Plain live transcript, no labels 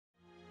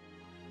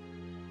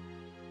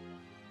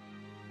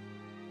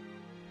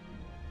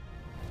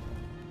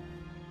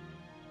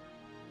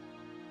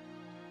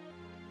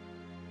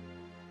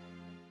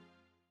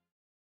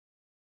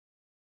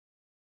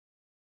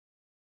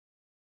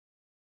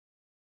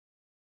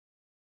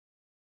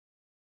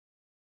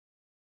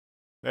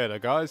Hey there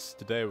guys,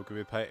 today we're going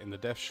to be painting the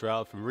Death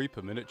Shroud from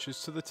Reaper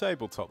Miniatures to the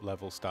tabletop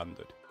level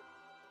standard.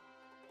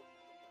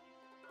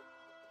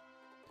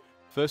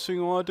 First thing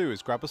you want to do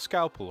is grab a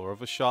scalpel or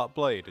other sharp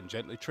blade and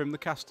gently trim the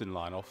casting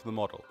line off the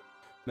model.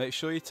 Make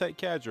sure you take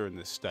care during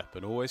this step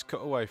and always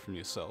cut away from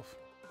yourself.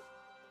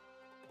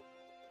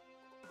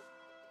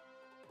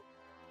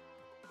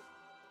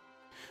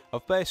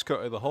 I've base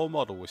coated the whole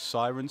model with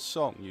Siren's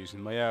Song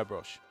using my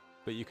airbrush,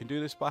 but you can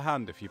do this by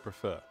hand if you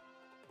prefer.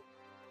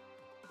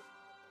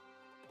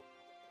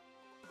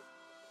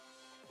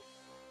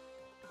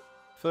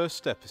 First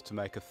step is to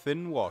make a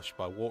thin wash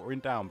by watering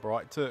down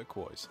bright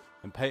turquoise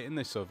and painting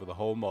this over the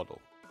whole model.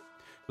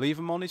 Leave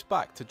him on his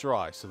back to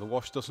dry so the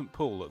wash doesn't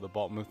pool at the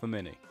bottom of the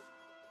mini.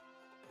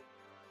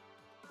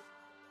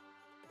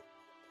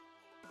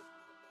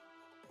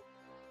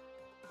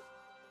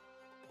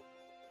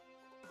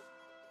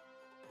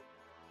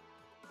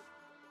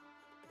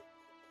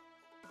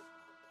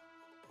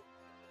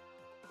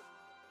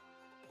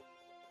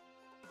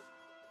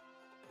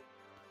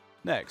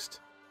 Next,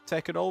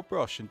 take an old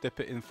brush and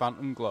dip it in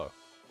Phantom Glow.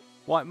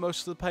 Wipe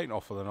most of the paint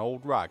off with an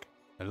old rag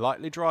and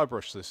lightly dry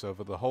brush this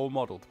over the whole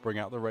model to bring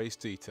out the raised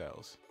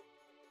details.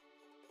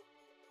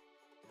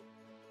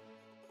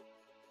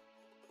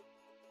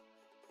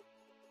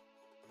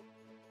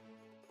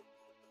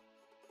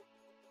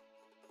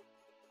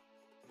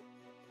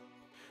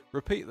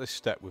 Repeat this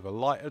step with a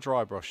lighter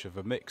dry brush of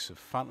a mix of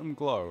Phantom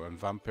Glow and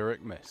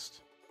Vampiric Mist.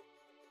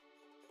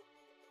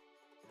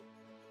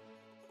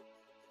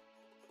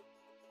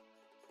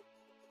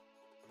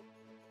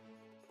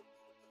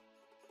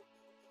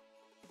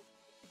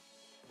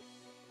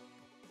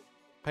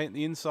 Paint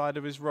the inside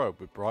of his robe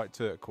with bright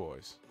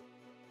turquoise.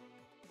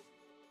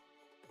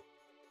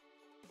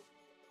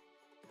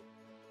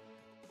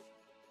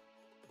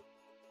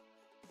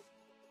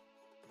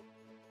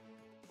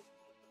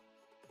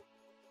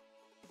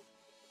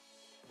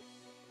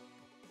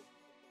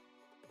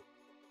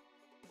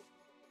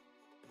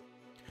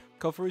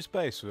 Cover his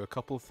base with a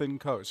couple thin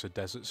coats of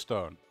desert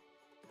stone.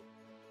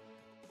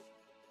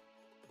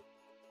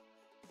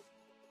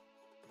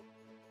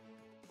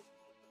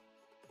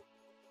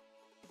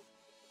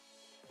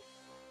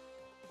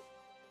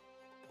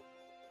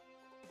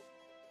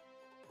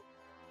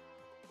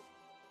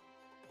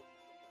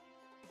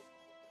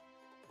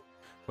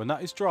 When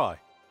that is dry,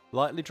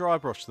 lightly dry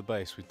brush the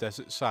base with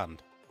desert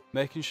sand,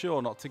 making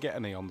sure not to get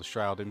any on the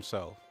shroud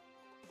himself.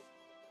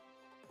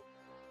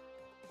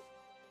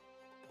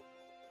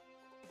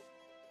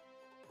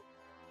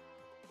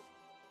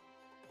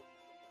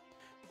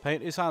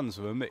 Paint his hands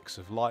with a mix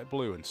of light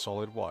blue and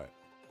solid white.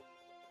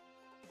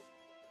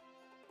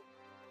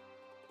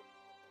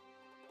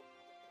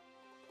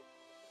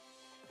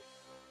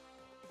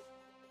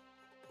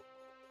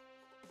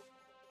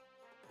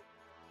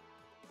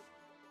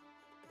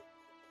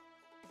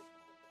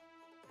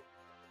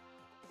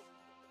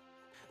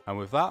 And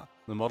with that,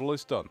 the model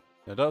is done.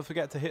 Now don't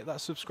forget to hit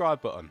that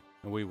subscribe button,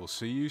 and we will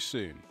see you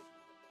soon.